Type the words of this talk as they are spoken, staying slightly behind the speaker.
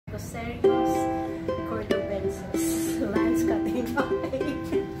Trichocereus cordobensis. Lance cutting pie.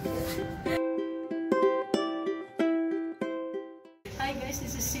 Hi guys,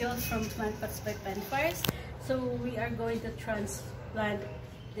 this is Seal from Plant Pots by Penfires. So we are going to transplant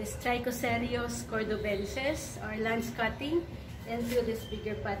this Trichocereus cordobensis or lance cutting into this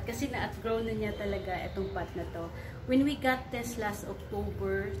bigger pot kasi na-outgrow na niya talaga itong pot na to. When we got this last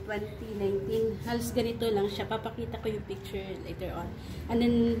October 2019, halos ganito lang siya. Papakita ko yung picture later on. And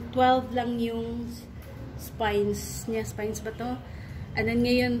then 12 lang yung spines niya. Spines ba to? And then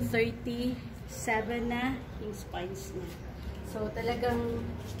ngayon 37 na yung spines niya. So talagang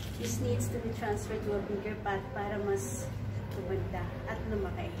this needs to be transferred to a bigger pot para mas tumanda at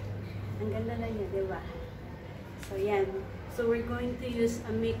lumaki. Ang ganda na niya, di ba? So yan. So we're going to use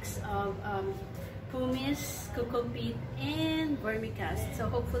a mix of pumice, cocopeat, and vermicast. So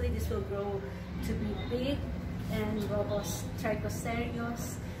hopefully this will grow to be big and robust.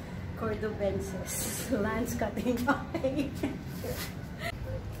 Trichocereus cordobensis. Lance cutting pie.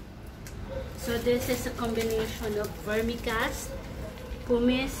 So this is a combination of vermicast,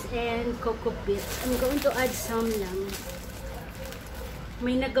 pumice, and cocopeat. I'm going to add some lang.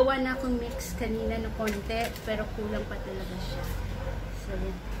 May nagawa na akong mix kanina na konti, pero kulang pa talaga siya. So,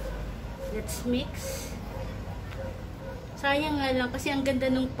 yan. Let's mix. Sayang nga lang, kasi ang ganda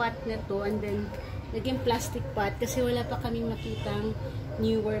ng pot na to, and then, naging plastic pot, kasi wala pa kaming makitang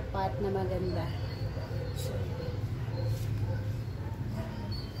newer pot na maganda. So,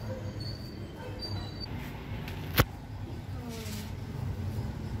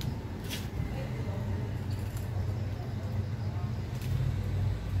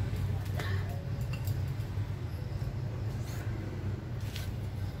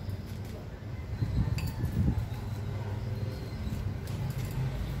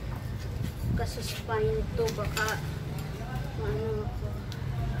 sa spine to baka ano ako.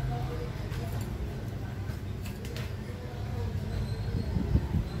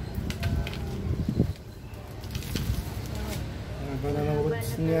 Haba na ng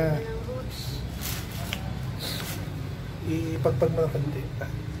roots niya. Ipagpag mga kanti.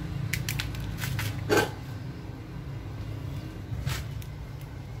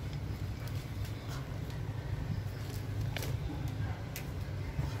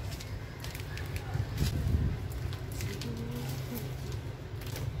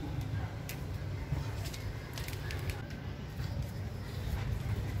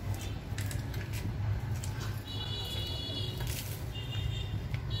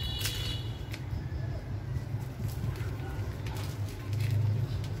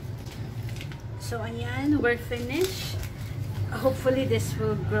 So, ayan, we're finished. Hopefully, this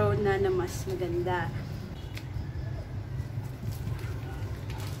will grow na mas maganda.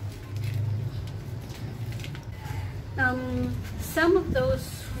 Some of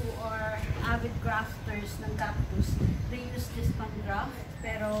those who are avid grafters ng cactus, they use this pang graft,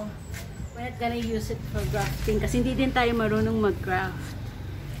 pero we're not gonna use it for grafting kasi hindi din tayo marunong mag-graft.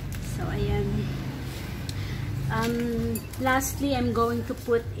 So, ayan. Lastly, I'm going to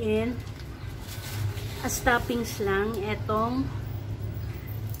put in as toppings lang etong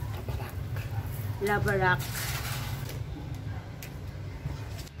labarak.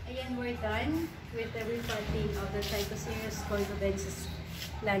 Ayan, we're done with the repotting of the Trichocereus cordobensis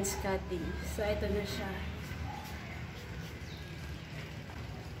lance cutting. So, ito na siya.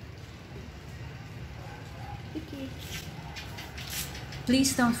 Okay.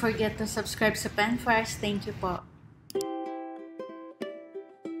 Please don't forget to subscribe sa Penfires. Thank you po.